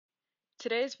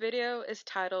Today's video is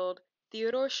titled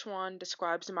Theodor Schwann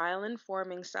describes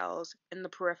myelin-forming cells in the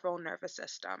peripheral nervous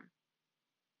system.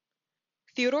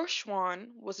 Theodor Schwann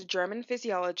was a German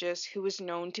physiologist who is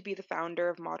known to be the founder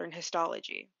of modern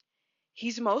histology.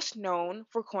 He's most known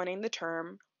for coining the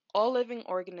term, all living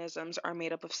organisms are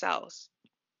made up of cells.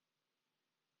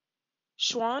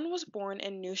 Schwann was born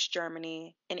in Neuss,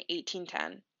 Germany in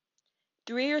 1810.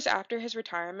 3 years after his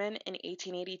retirement in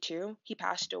 1882, he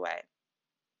passed away.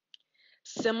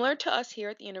 Similar to us here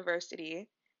at the university,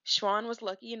 Schwann was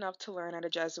lucky enough to learn at a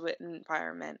Jesuit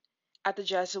environment at the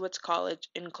Jesuits College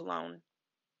in Cologne.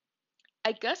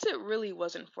 I guess it really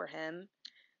wasn't for him,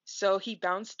 so he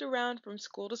bounced around from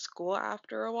school to school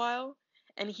after a while,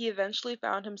 and he eventually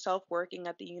found himself working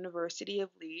at the University of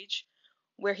Liege,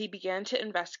 where he began to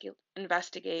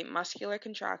investigate muscular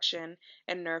contraction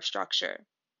and nerve structure.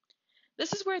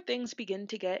 This is where things begin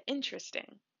to get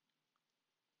interesting.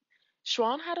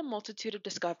 Schwann had a multitude of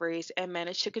discoveries and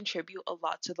managed to contribute a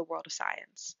lot to the world of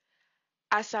science.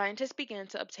 As scientists began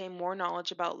to obtain more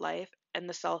knowledge about life and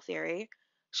the cell theory,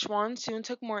 Schwann soon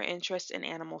took more interest in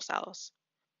animal cells.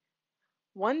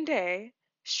 One day,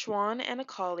 Schwann and a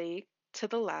colleague to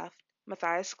the left,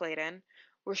 Matthias Gladen,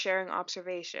 were sharing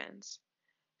observations.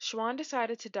 Schwann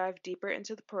decided to dive deeper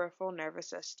into the peripheral nervous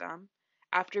system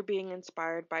after being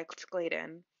inspired by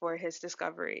Gladen for his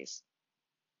discoveries.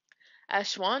 As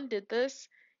Schwann did this,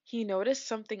 he noticed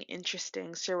something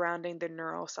interesting surrounding the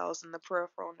neural cells in the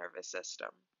peripheral nervous system.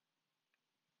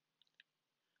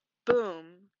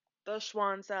 Boom! The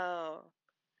Schwann cell!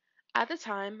 At the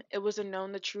time, it was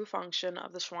unknown the true function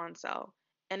of the Schwann cell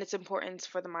and its importance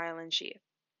for the myelin sheath.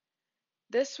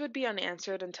 This would be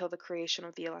unanswered until the creation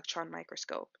of the electron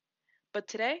microscope. But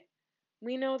today,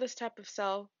 we know this type of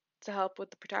cell to help with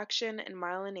the protection and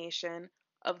myelination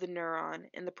of the neuron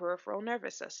in the peripheral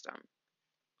nervous system.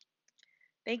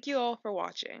 Thank you all for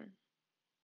watching.